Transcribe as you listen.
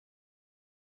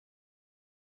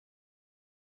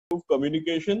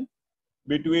communication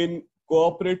between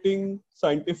cooperating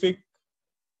scientific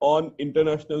on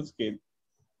international scale?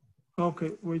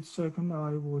 Okay, wait a second.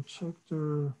 I will check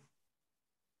the.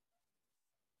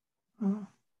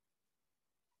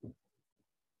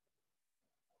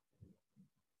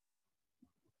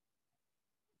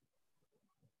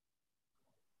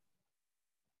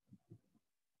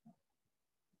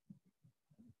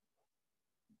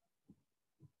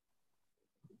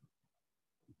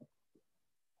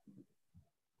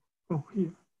 Oh,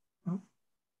 here. Oh,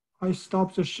 I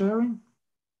stopped the sharing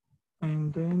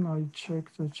and then I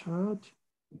check the chat.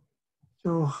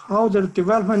 So how the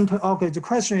development, okay, the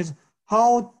question is,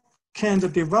 how can the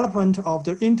development of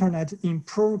the internet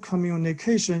improve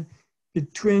communication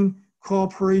between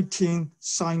cooperating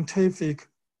scientific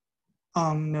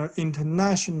on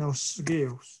international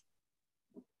scales?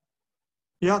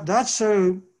 Yeah, that's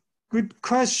a good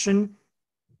question.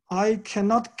 I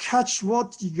cannot catch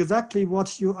exactly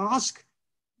what you ask,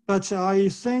 but I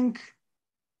think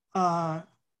for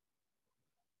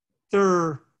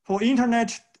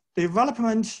internet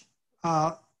development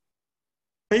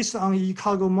based on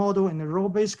e-cargo model and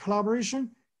role-based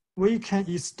collaboration, we can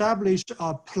establish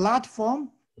a platform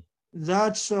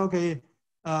that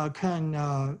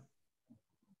can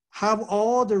have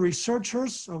all the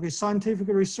researchers, scientific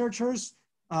researchers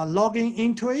logging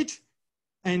into it,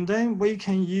 and then we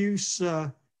can use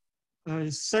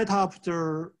set up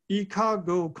the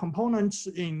e-cargo components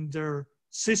in the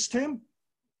system,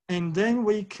 and then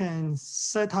we can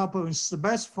set up and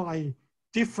specify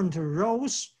different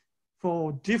roles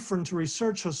for different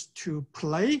researchers to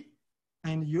play,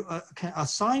 and you can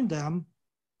assign them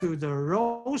to the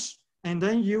roles, and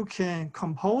then you can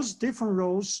compose different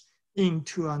roles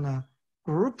into a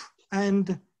group.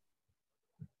 And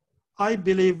I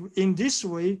believe in this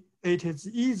way, it is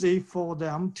easy for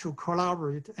them to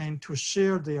collaborate and to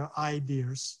share their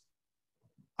ideas.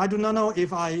 I do not know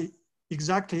if I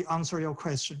exactly answer your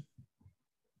question.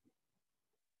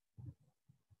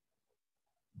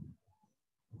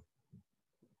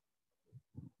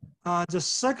 The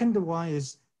second one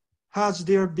is, has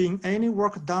there been any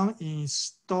work done in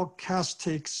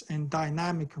stochastics and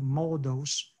dynamic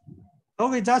models?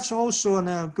 Okay, that's also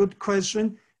a good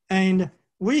question. And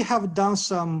we have done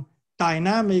some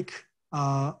dynamic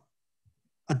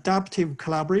adaptive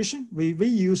collaboration. We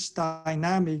use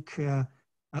dynamic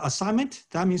assignment.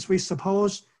 That means we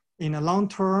suppose in a long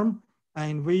term,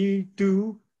 and we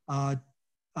do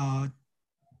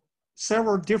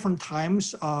several different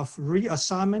times of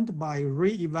reassignment by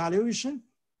re-evaluation.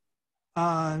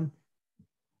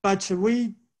 But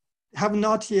we have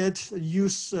not yet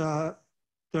used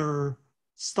the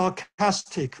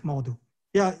stochastic model.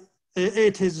 Yeah,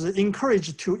 it is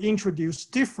encouraged to introduce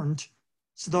different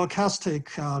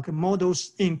stochastic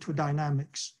models into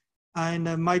dynamics.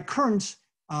 And my current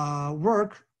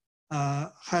work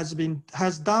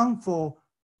has done for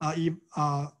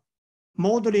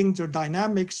modeling the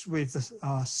dynamics with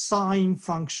sine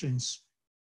functions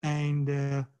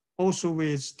and also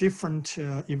with different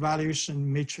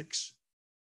evaluation metrics.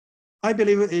 I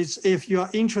believe if you are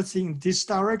interested in this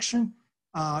direction,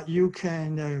 you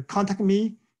can contact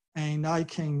me and I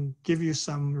can give you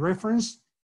some reference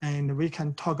and we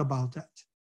can talk about that.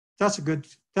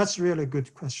 That's really a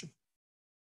good question.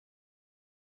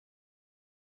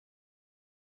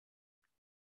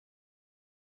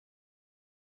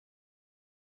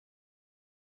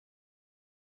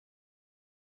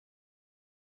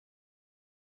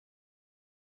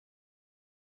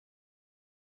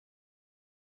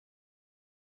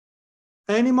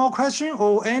 Any more question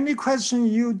or any question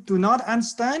you do not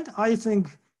understand? I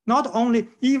think not only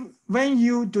when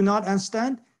you do not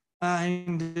understand,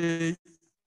 and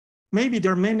maybe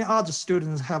there are many other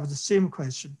students have the same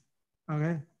question,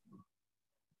 okay?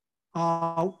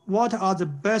 What are the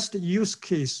best use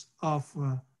case of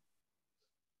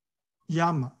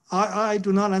YAMA? I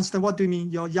do not understand. What do you mean,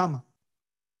 your YAMA?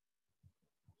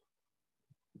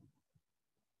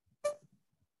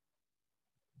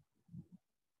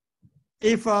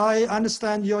 If I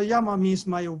understand, your YAMA means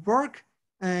my work,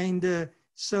 and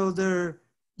so the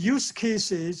use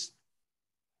cases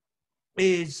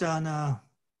is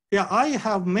yeah, I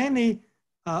have many.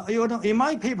 You know, in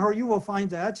my paper you will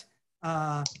find that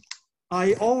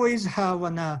I always have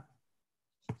an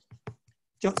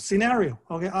scenario.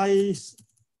 Okay,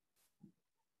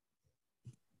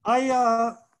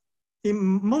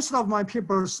 in most of my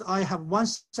papers I have one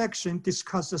section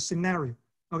discuss the scenario.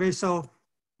 Okay, so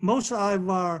most of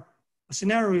our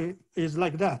scenario is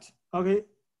like that, okay?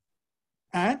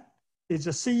 And it's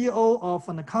the CEO of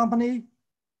a company.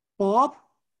 Bob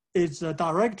is the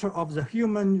director of the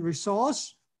human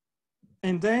resource.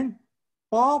 And then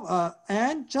Bob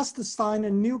and just signed a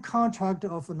new contract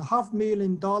of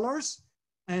 $500,000,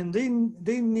 and they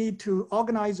need to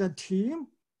organize a team,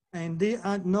 and they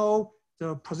know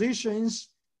the positions,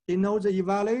 they know the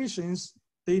evaluations,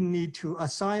 they need to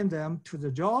assign them to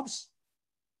the jobs,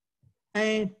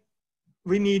 and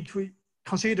we need to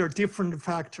consider different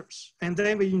factors, and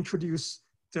then we introduce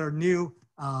their new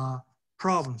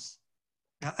problems.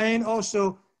 And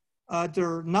also,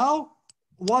 now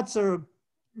what's the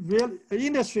real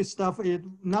industry stuff is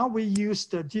now we use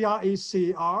the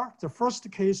GRE-CR, the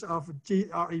first case of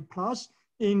GRE Plus,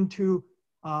 into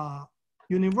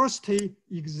university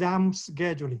exam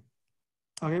scheduling.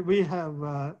 Okay, we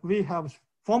have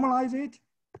formalized it,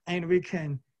 and we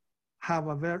can have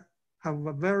a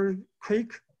very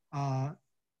quick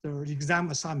the exam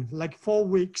assignment, like 4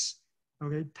 weeks,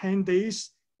 okay, 10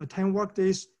 days, 10 work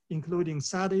days, including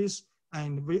Saturdays,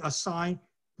 and we assign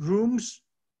rooms,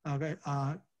 okay,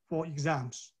 for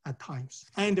exams at times.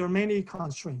 And there are many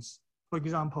constraints. For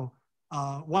example,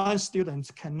 one student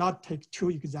cannot take 2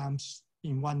 exams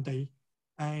in 1 day.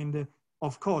 And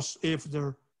of course, if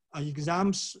the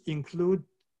exams include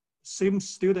same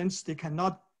students, they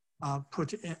cannot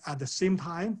put it at the same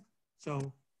time.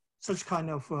 So such kind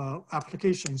of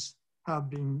applications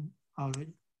have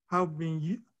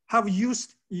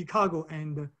used eCargo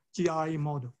and GRE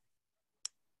model.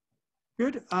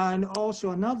 Good, and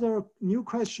also another new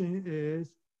question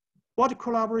is, what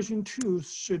collaboration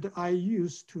tools should I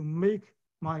use to make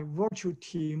my virtual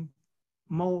team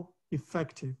more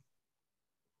effective?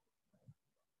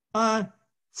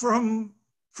 From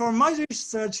my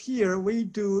research here,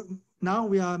 now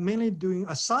we are mainly doing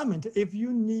assignment. If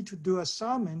you need to do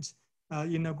assignment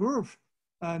in a group,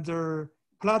 the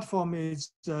platform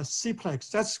is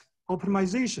CPLEX, that's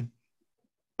optimization.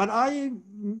 But I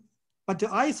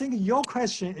think your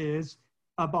question is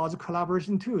about the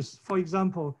collaboration tools. For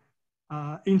example,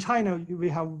 in China, we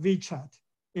have WeChat.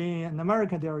 In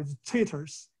America, there is Twitter,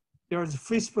 there is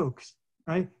Facebook,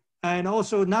 right? And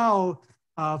also now,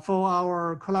 for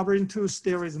our collaboration tools,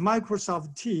 there is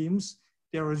Microsoft Teams,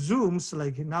 there are Zooms,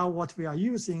 like now what we are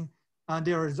using, and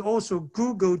there is also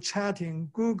Google Chatting,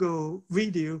 Google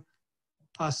Video.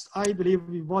 I believe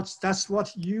that's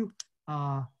what you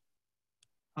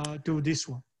do this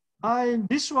one. I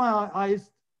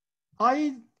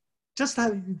just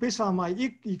have, based on my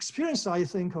experience, I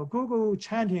think Google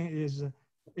Chatting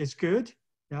is good,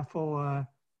 yeah, for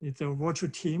it's a virtual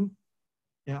team,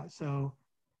 yeah. So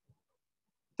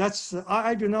that's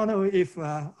I do not know if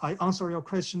I answer your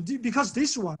question, because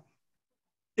this one,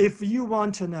 if you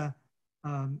want a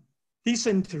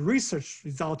decent research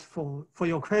result for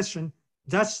your question,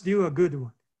 that's still a good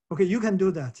one. Okay, you can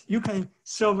do that. You can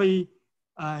survey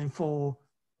for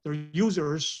the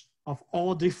users of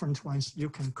all different ones. You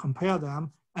can compare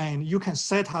them, and you can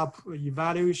set up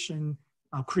evaluation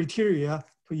criteria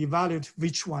to evaluate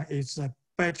which one is a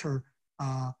better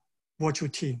virtual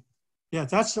team. Yeah,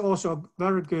 that's also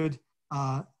very good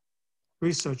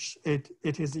research. It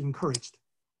is encouraged.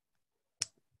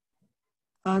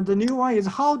 And the new one is,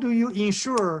 how do you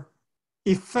ensure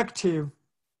effective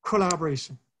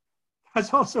collaboration?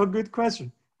 That's also a good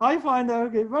question. I find that,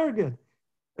 okay, very good.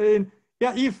 And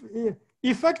yeah, if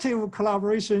effective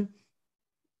collaboration,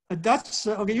 that's,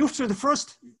 okay, you should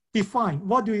first define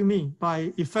what do you mean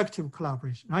by effective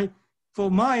collaboration, right? For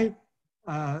my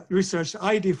research,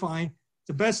 I define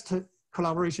the best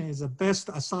collaboration is the best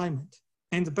assignment.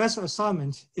 And the best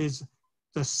assignment is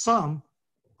the sum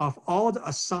of all the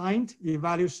assigned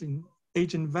evaluation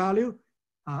agent value.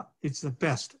 It's the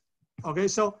best. Okay,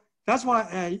 so that's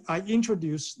why I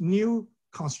introduced new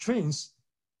constraints,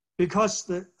 because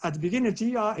at the beginning,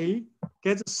 GRE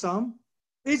gets a sum,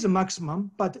 is a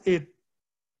maximum, but in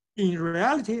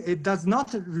reality, it does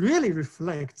not really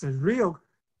reflect the real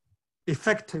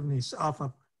effectiveness of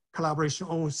a collaboration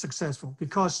or successful.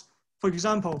 Because, for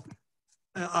example,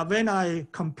 when I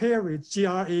compare with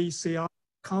GRE-CR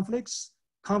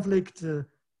conflict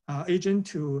agent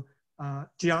to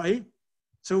GRE,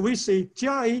 so we say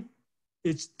GRE,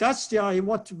 that's GRE,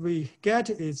 what we get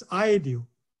is ideal,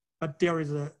 but there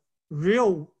is a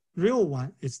real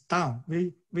one, it's down.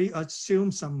 We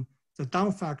assume the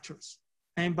down factors.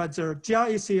 But the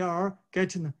GRE-CR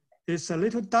is a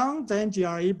little down than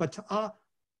GRE, but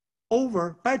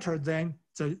better than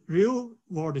the real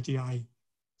world GRE.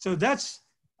 So that's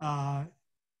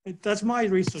my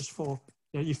research for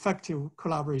the effective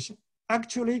collaboration.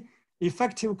 Actually,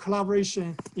 effective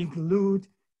collaboration include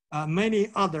many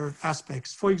other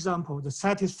aspects. For example, the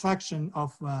satisfaction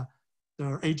of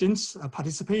the agents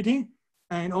participating,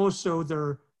 and also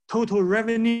the total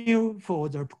revenue for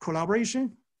the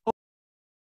collaboration,